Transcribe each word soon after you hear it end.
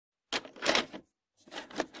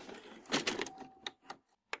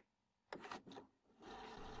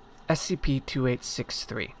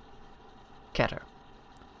SCP-2863 Keter.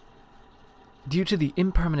 Due to the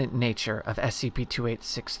impermanent nature of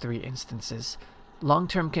SCP-2863 instances,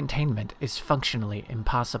 long-term containment is functionally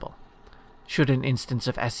impossible. Should an instance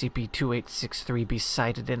of SCP-2863 be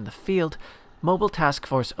sighted in the field, Mobile Task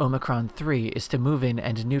Force Omicron-3 is to move in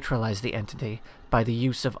and neutralize the entity by the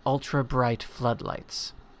use of ultra-bright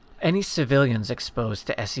floodlights. Any civilians exposed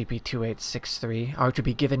to SCP-2863 are to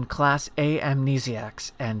be given Class A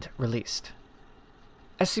amnesiacs and released.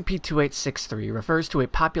 SCP-2863 refers to a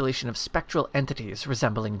population of spectral entities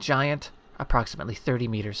resembling giant, approximately 30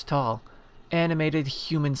 meters tall, animated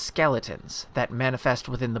human skeletons that manifest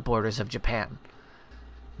within the borders of Japan.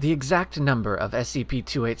 The exact number of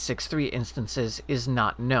SCP-2863 instances is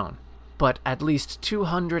not known, but at least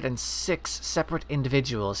 206 separate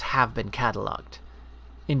individuals have been catalogued.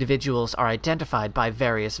 Individuals are identified by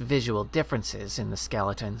various visual differences in the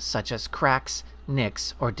skeleton, such as cracks,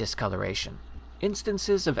 nicks, or discoloration.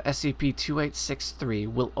 Instances of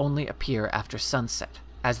SCP-2863 will only appear after sunset,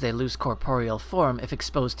 as they lose corporeal form if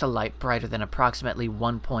exposed to light brighter than approximately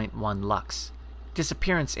 1.1 lux.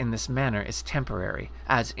 Disappearance in this manner is temporary,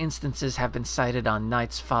 as instances have been sighted on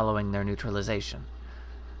nights following their neutralization.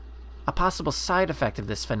 A possible side effect of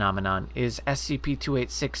this phenomenon is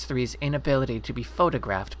SCP-2863's inability to be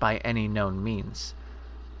photographed by any known means.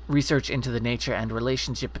 Research into the nature and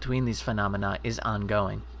relationship between these phenomena is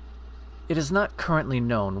ongoing. It is not currently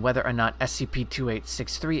known whether or not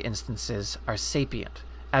SCP-2863 instances are sapient,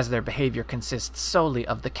 as their behavior consists solely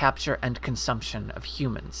of the capture and consumption of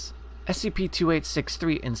humans.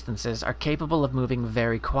 SCP-2863 instances are capable of moving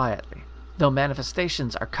very quietly, though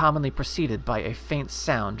manifestations are commonly preceded by a faint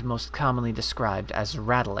sound most commonly described as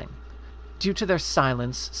rattling. Due to their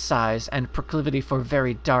silence, size, and proclivity for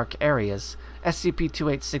very dark areas,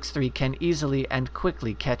 SCP-2863 can easily and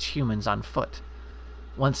quickly catch humans on foot.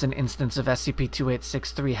 Once an instance of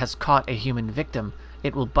SCP-2863 has caught a human victim,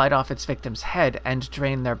 it will bite off its victim's head and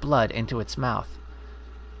drain their blood into its mouth.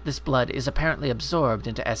 This blood is apparently absorbed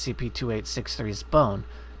into SCP-2863's bone,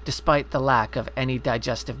 despite the lack of any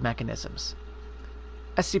digestive mechanisms.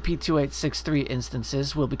 SCP-2863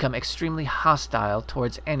 instances will become extremely hostile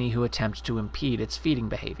towards any who attempt to impede its feeding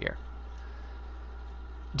behavior.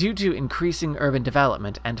 Due to increasing urban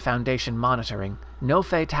development and Foundation monitoring, no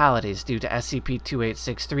fatalities due to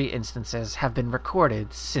SCP-2863 instances have been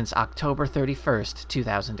recorded since October 31,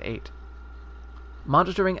 2008.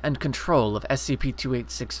 Monitoring and control of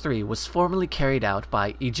SCP-2863 was formally carried out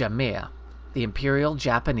by IJAMEA, the Imperial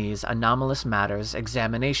Japanese Anomalous Matters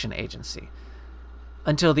Examination Agency,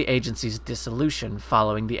 until the agency's dissolution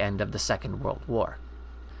following the end of the Second World War.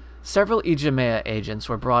 Several IJAMEA agents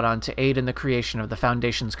were brought on to aid in the creation of the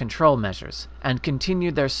Foundation's control measures, and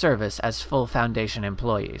continued their service as full Foundation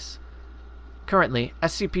employees. Currently,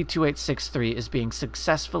 SCP-2863 is being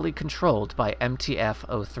successfully controlled by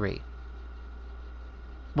MTF-03.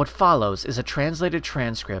 What follows is a translated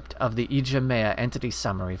transcript of the IJAMEA entity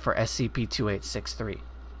summary for SCP-2863.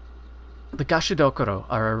 The Gashadokuro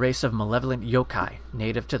are a race of malevolent yokai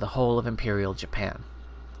native to the whole of Imperial Japan.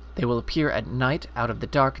 They will appear at night out of the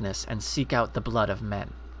darkness and seek out the blood of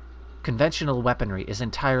men. Conventional weaponry is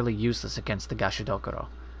entirely useless against the Gashadokuro,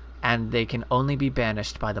 and they can only be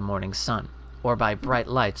banished by the morning sun, or by bright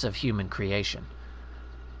lights of human creation.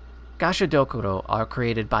 Gashadokuro are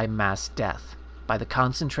created by mass death, by the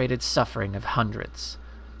concentrated suffering of hundreds.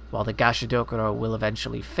 While the Gashadokuro will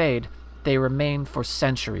eventually fade, they remain for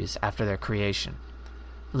centuries after their creation,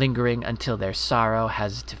 lingering until their sorrow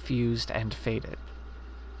has diffused and faded.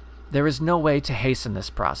 There is no way to hasten this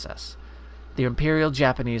process. The Imperial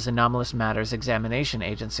Japanese Anomalous Matters Examination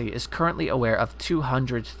Agency is currently aware of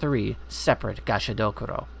 203 separate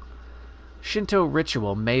Gashadokuro. Shinto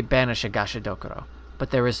ritual may banish a Gashadokuro,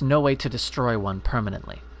 but there is no way to destroy one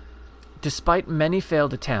permanently. Despite many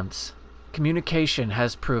failed attempts, communication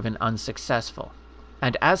has proven unsuccessful,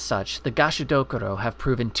 and as such, the Gashadokuro have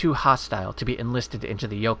proven too hostile to be enlisted into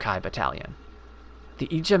the Yokai Battalion. The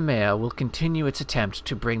IJAMEA will continue its attempt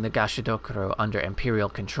to bring the Gashadokuro under Imperial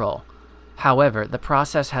control. However, the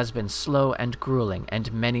process has been slow and grueling,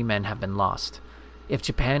 and many men have been lost. If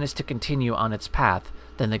Japan is to continue on its path,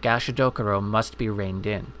 then the Gashadokuro must be reined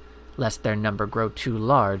in, lest their number grow too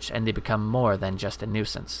large and they become more than just a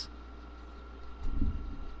nuisance.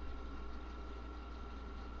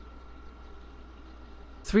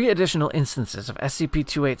 Three additional instances of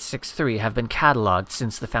SCP-2863 have been catalogued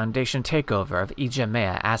since the Foundation takeover of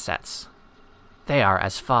IJAMEA assets. They are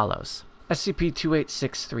as follows.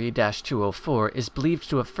 SCP-2863-204 is believed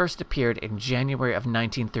to have first appeared in January of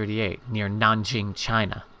 1938 near Nanjing,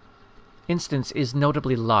 China. Instance is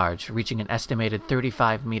notably large, reaching an estimated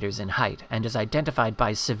 35 meters in height, and is identified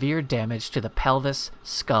by severe damage to the pelvis,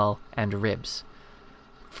 skull, and ribs.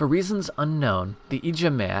 For reasons unknown, the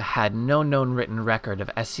Ijame had no known written record of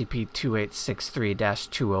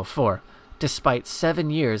SCP-2863-204, despite 7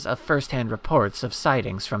 years of first-hand reports of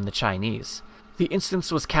sightings from the Chinese. The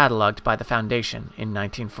instance was catalogued by the Foundation in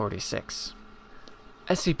 1946.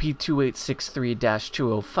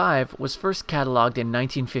 SCP-2863-205 was first catalogued in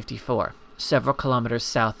 1954, several kilometers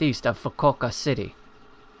southeast of Fukuoka City,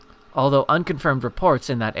 although unconfirmed reports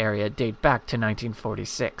in that area date back to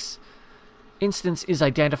 1946. Instance is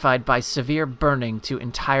identified by severe burning to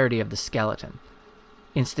entirety of the skeleton.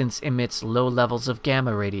 Instance emits low levels of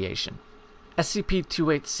gamma radiation.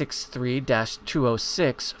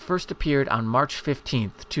 SCP-2863-206 first appeared on March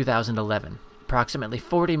 15, 2011, approximately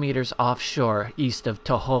 40 meters offshore east of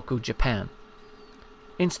Tohoku, Japan.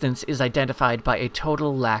 Instance is identified by a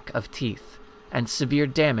total lack of teeth and severe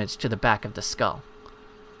damage to the back of the skull.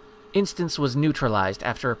 Instance was neutralized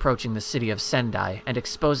after approaching the city of Sendai and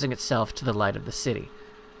exposing itself to the light of the city.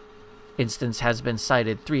 Instance has been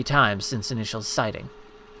sighted 3 times since initial sighting,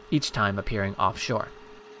 each time appearing offshore.